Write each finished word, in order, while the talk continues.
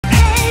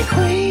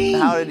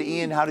how did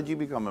Ian? How did you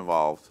become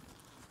involved?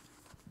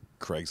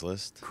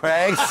 Craigslist.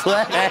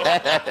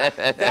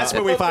 Craigslist. That's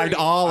where we find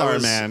all our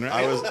men. Right?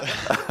 I was.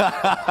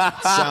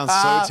 Sounds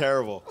so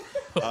terrible.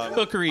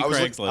 Cookery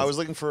Craigslist. I was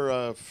looking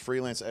for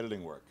freelance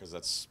editing work because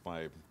that's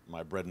my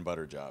bread and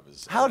butter job.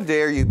 Is How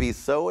dare you be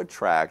so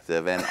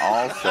attractive and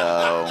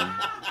also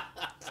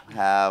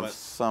have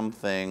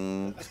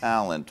something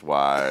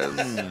talent-wise?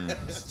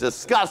 It's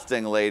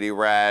disgusting, Lady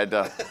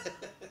Red.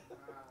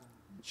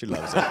 She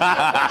loves it. She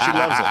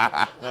loves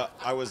it.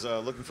 I was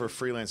looking for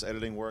freelance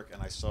editing work,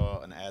 and I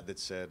saw an ad that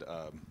said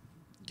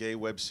gay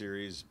web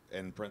series,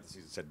 and in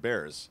parentheses it said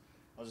bears.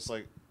 I was just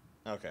like,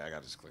 okay, I got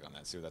to just click on that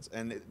and see what that's.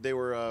 And they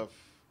were,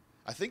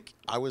 I think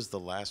I was the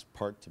last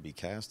part to be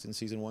cast in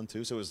season 1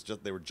 too. So it was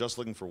just, they were just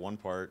looking for one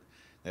part.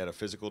 They had a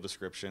physical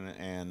description,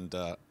 and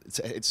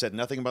it said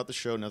nothing about the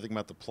show, nothing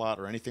about the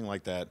plot or anything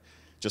like that,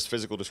 just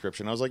physical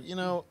description. I was like, you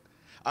know,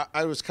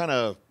 I was kind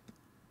of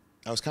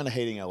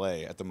hating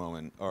LA at the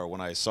moment, or when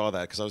I saw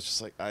that, because I was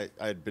just like, I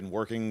had been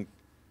working,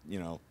 you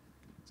know,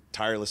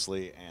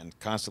 tirelessly and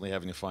constantly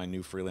having to find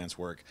new freelance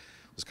work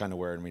was kind of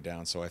wearing me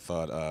down. So I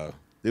thought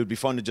it would be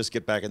fun to just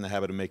get back in the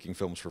habit of making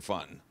films for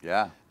fun.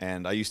 Yeah.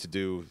 And I used to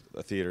do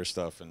theater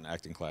stuff and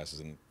acting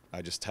classes, and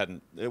I just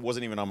hadn't, it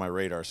wasn't even on my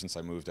radar since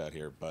I moved out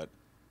here, but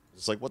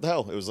it's like, what the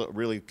hell? It was a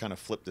really kind of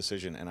flip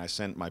decision, and I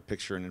sent my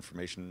picture and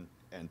information,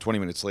 and 20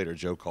 minutes later,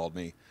 Joe called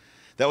me.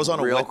 That was on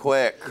a real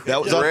quick.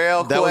 That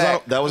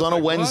was on a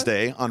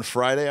Wednesday. On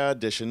Friday, I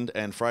auditioned,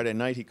 and Friday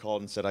night he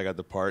called and said I got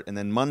the part. And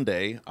then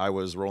Monday, I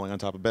was rolling on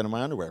top of bed in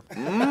my underwear.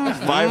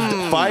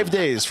 5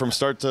 days from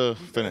start to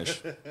finish.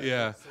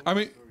 Yeah, I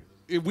mean,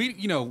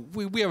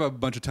 we have a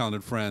bunch of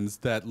talented friends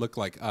that look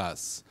like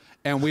us.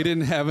 And we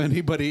didn't have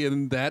anybody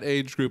in that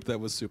age group that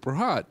was super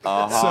hot.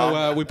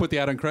 So we put the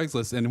ad on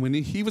Craigslist, and when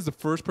he was the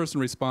first person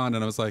to respond,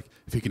 and I was like,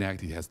 if he can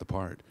act, he has the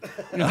part.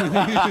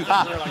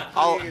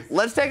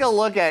 Let's take a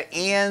look at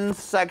Ian's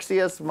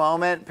sexiest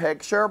moment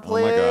picture,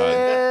 please.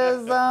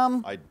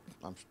 Oh my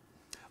God.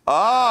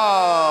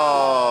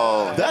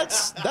 Oh.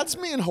 That's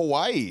me in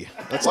Hawaii.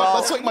 That's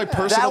like my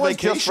personal that was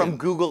vacation. Just from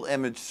Google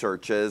image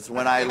searches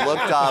when I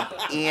looked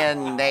up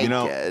Ian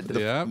naked. You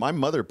know, my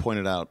mother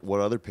pointed out what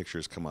other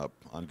pictures come up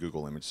on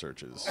Google image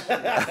searches.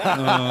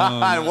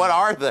 And what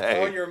are they?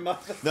 Oh, your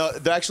mother. No,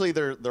 actually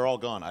they're all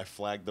gone. I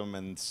flagged them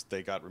and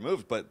they got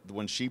removed. But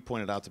when she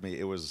pointed out to me,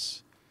 it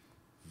was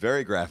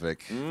very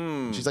graphic.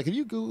 She's like, have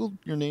you Googled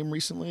your name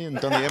recently and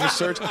done the image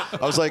search?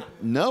 I was like,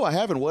 no, I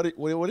haven't.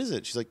 What is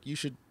it? She's like, you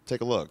should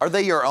take a look. Are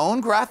they your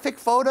own graphic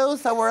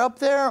photos that were up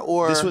there,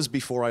 or? This was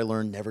before I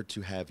learned never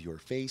to have your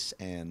face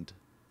and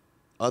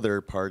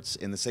other parts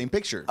in the same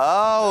picture.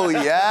 Oh,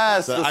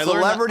 yes. So the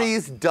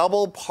celebrities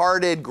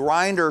double-parted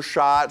grinder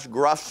shot,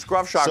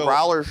 scruff shot,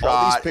 growler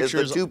shot is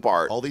the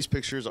two-part. All these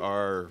pictures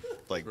are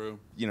like,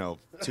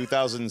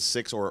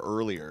 2006 or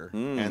earlier,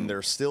 and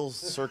they're still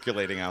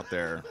circulating out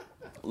there.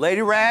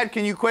 Lady Red,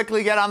 can you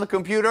quickly get on the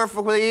computer,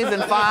 please,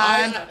 and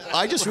find?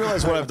 I just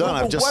realized what I've done.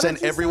 I've just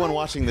sent everyone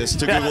watching this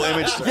to Google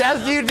Image.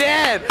 Yes, you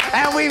did,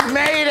 and we've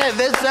made it.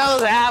 This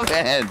show's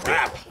happened.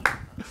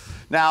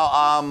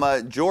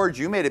 Now, George,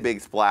 you made a big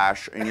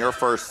splash in your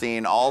first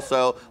scene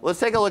also.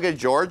 Let's take a look at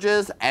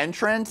George's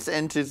entrance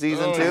into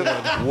season 2.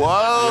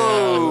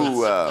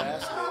 Whoa.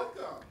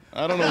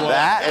 I don't know why.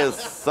 That is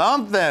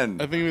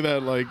something. I think of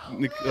that, like,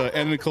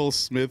 Anna Nicole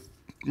Smith.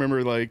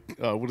 Remember, like,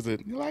 what is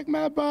it? You like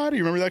my body?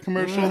 Remember that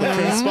commercial, the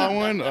Trend Spot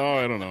one? Oh,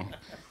 I don't know.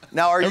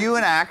 Now, are you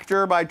an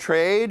actor by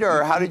trade,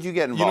 or how did you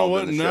get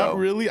involved in the show? Not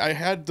really. I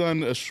had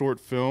done a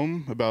short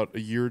film about a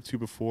year or two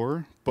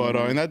before, but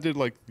and that did,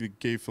 like, the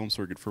gay film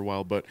circuit for a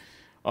while. But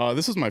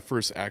this is my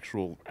first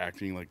actual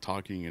acting, like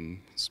talking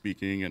and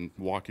speaking and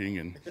walking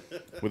and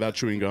without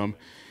chewing gum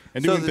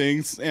and doing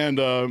things. And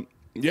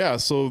yeah,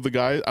 so the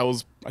guy,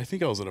 I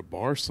think I was at a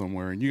bar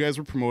somewhere, and you guys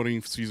were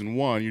promoting season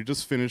 1. You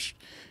just finished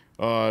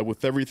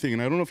with everything,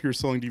 and I don't know if you were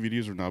selling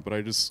DVDs or not, but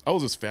I was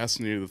just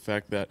fascinated with the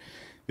fact that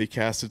they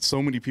casted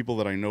so many people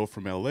that I know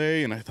from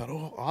LA, and I thought,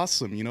 oh,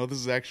 awesome, this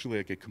is actually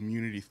like a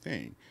community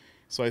thing.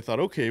 So I thought,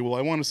 okay, well,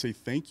 I want to say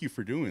thank you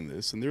for doing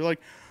this. And they're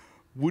like,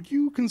 would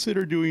you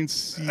consider doing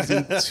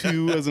season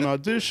 2 as an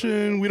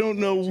audition? We don't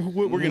know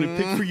what we're going to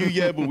pick for you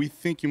yet, but we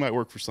think you might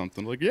work for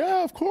something. Like,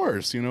 yeah, of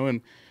course,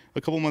 and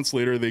a couple months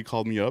later, they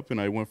called me up, and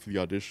I went for the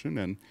audition,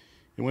 and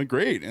it went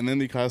great. And then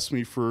they cast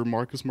me for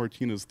Marcus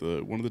Martinez,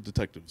 one of the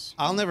detectives.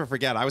 I'll never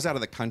forget. I was out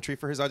of the country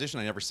for his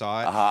audition. I never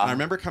saw it. And I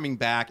remember coming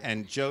back,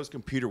 and Joe's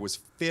computer was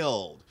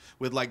filled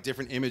with like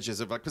different images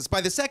of because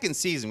by the second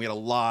season we had a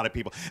lot of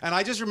people, and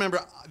I just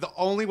remember the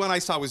only one I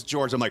saw was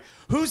George. I'm like,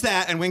 who's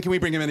that, and when can we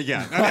bring him in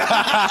again?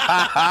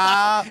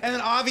 And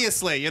then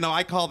obviously,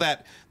 I call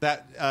that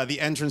the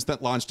entrance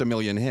that launched a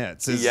million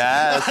hits.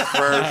 Yes,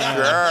 for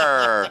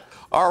sure.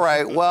 All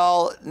right,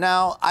 well,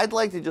 now I'd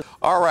like to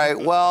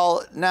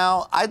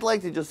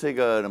just take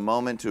a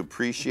moment to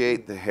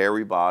appreciate the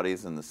hairy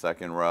bodies in the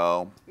second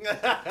row.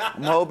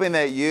 I'm hoping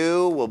that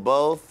you will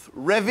both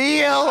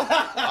reveal.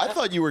 I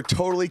thought you were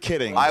totally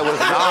kidding. I was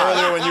not.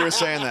 Earlier when you were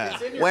saying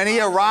that. When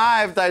he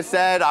arrived, I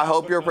said, I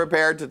hope you're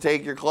prepared to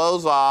take your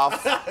clothes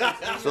off.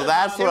 So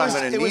that's what I'm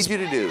going to need you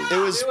to do.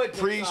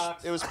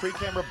 It was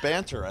pre-camera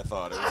banter, I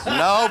thought. It was.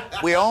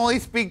 Nope, we only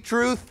speak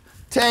truth.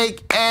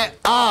 Take it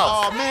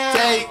off. Oh, man.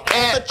 Take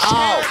it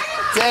off.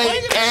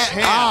 Take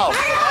it off.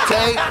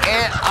 Take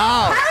it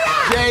off.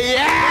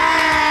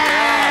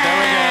 Yeah.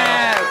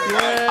 There we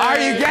go. Are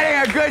you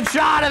getting a good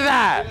shot of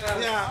that?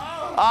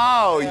 Yeah.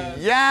 Oh,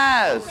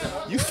 yes.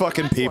 You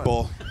fucking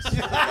people.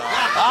 Oh,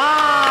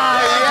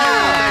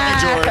 yes.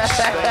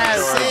 Thank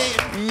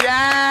you, George.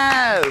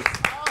 Yes.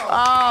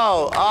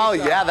 Oh,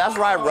 yeah, that's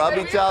right. Rub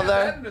each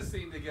other.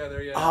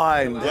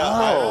 I know.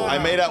 Yeah, I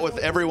made out with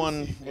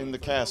everyone in the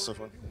cast so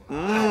far.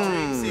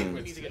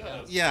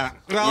 Yeah.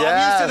 Well,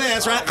 Yes. I'm used to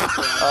this, right?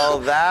 Oh,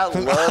 that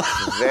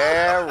looks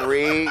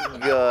very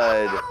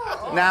good.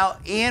 Now,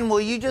 Ian,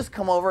 will you just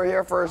come over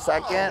here for a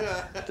second?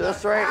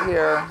 Just right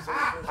here.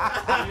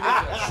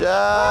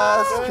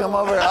 Just come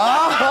over here.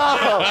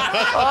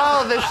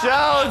 Oh, the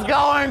show's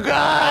going good.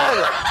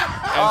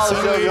 Oh, the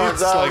show's going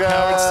so like good.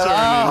 how it's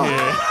turning in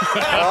here.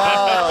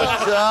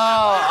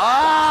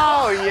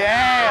 Oh,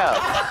 yeah.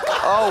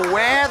 Oh,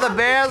 where the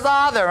bears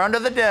are, they're under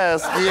the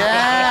desk.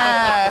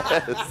 Yes.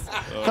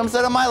 Come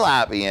sit on my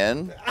lap,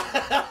 Ian.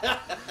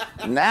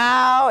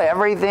 Now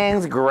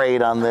everything's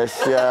great on this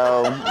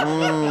show.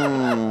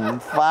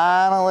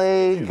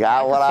 Finally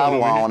got what I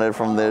wanted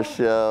from this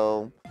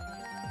show.